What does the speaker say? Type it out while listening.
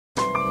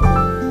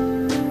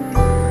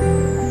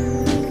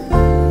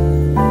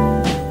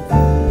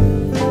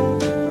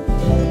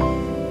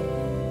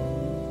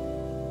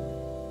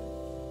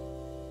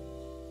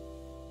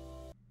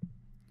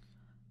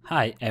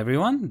Hi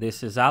everyone,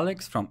 this is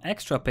Alex from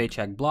Extra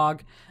Paycheck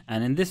blog,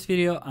 and in this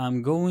video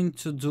I'm going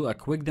to do a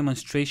quick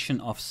demonstration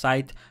of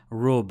site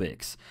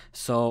rubrics.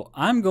 So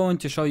I'm going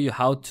to show you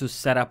how to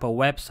set up a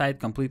website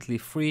completely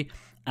free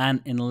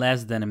and in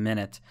less than a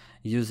minute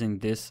using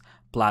this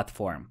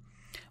platform.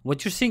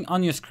 What you're seeing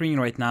on your screen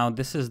right now,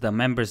 this is the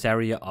members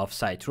area of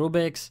site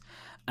rubrics,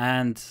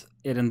 and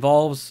it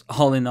involves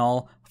all in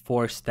all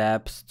 4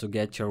 steps to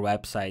get your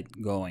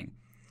website going.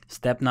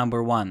 Step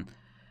number 1.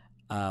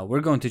 We're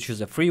going to choose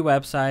a free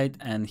website,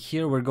 and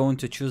here we're going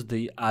to choose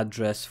the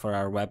address for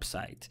our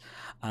website.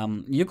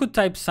 You could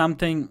type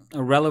something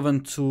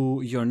relevant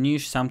to your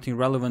niche, something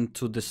relevant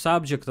to the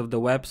subject of the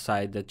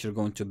website that you're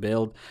going to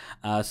build.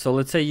 So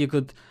let's say you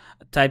could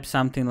type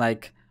something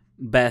like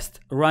best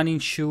running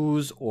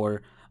shoes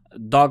or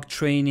dog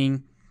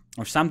training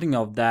or something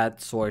of that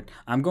sort.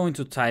 I'm going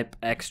to type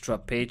Extra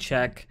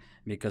Paycheck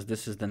because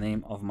this is the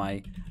name of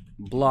my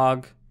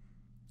blog,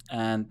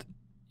 and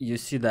you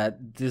see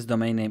that this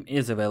domain name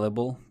is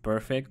available.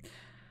 Perfect.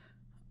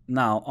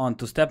 Now on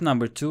to step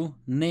number 2,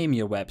 name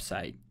your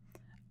website.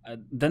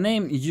 The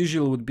name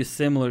usually would be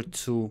similar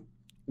to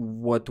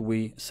what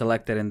we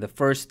selected in the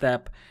first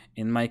step.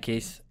 In my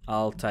case,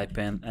 I'll type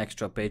in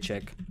Extra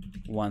Paycheck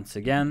once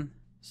again.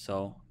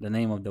 So the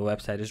name of the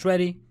website is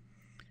ready.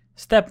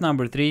 Step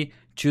number 3,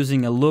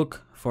 choosing a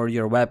look for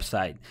your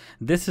website.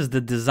 This is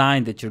the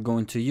design that you're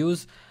going to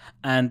use,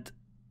 and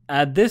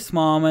at this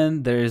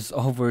moment, there's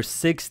over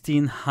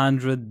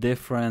 1,600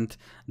 different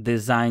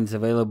designs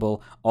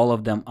available. All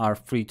of them are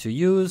free to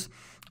use,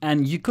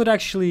 and you could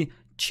actually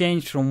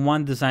change from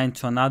one design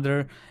to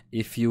another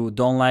if you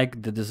don't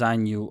like the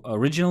design you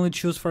originally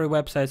choose for a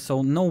website.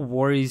 So no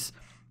worries,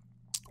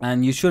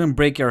 and you shouldn't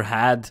break your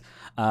head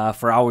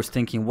for hours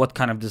thinking what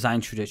kind of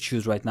design should I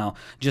choose right now.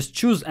 Just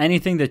choose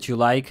anything that you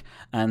like,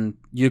 and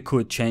you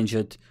could change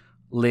it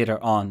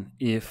later on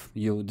if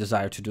you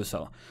desire to do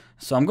so.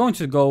 So I'm going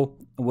to go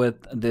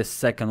with this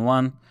second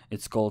one.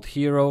 It's called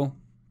Hero.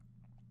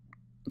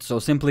 So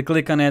simply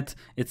click on it.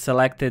 It's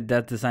selected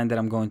that design that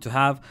I'm going to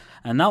have.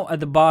 And now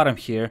at the bottom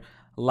here,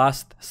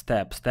 last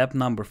step, step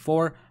number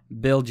 4,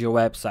 build your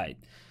website.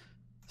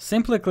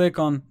 Simply click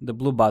on the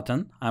blue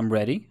button. I'm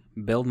ready.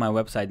 Build my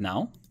website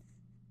now.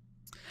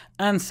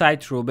 And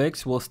Site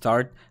Rubrics will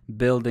start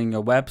building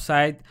your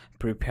website,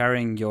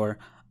 preparing your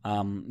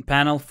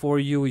panel for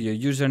you,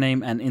 your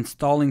username, and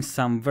installing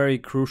some very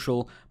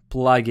crucial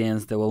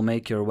plugins that will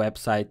make your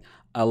website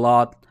a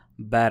lot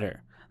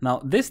better.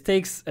 Now this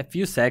takes a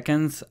few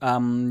seconds,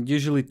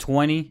 usually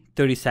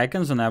 20-30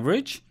 seconds on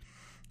average.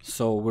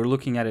 So we're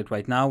looking at it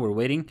right now, we're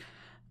waiting,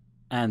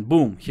 and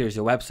boom, here's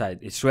your website.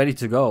 It's ready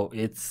to go.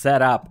 It's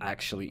set up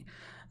actually.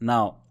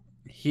 Now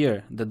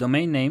here, the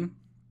domain name,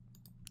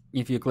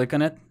 if you click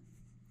on it,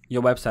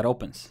 your website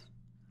opens.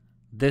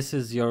 This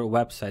is your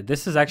website.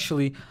 This is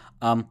actually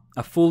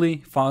a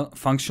fully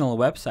functional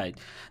website.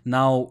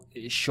 Now,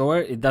 sure,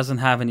 it doesn't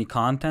have any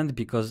content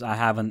because I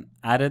haven't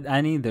added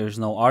any. There's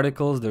no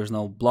articles, there's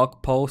no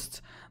blog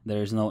posts,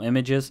 there's no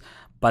images,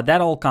 but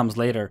that all comes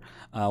later.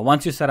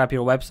 Once you set up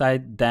your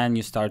website, then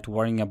you start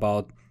worrying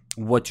about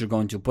what you're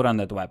going to put on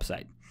that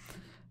website.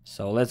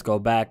 So let's go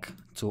back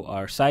to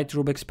our site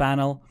rubrics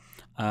panel.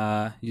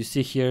 You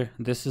see here,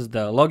 this is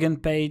the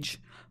login page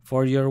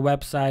for your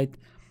website.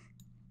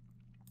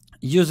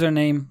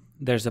 Username,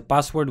 there's a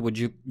password which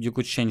you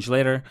could change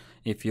later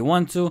if you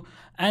want to,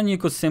 and you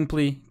could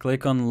simply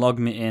click on log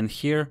me in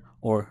here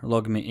or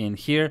log me in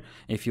here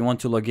if you want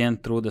to log in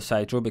through the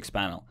site rubrics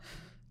panel.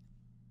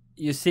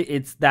 You see,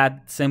 it's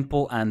that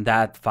simple and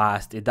that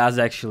fast. It does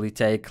actually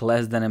take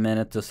less than a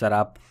minute to set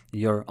up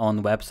your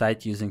own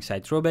website using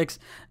site rubrics,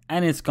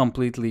 and it's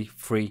completely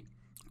free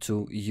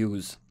to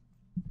use.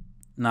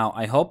 Now,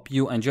 I hope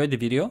you enjoyed the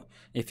video.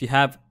 If you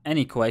have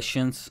any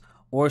questions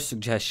or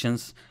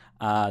suggestions,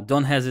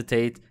 don't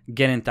hesitate,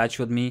 get in touch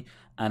with me,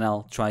 and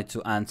I'll try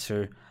to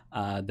answer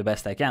the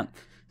best I can.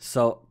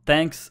 So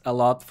thanks a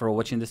lot for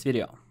watching this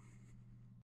video.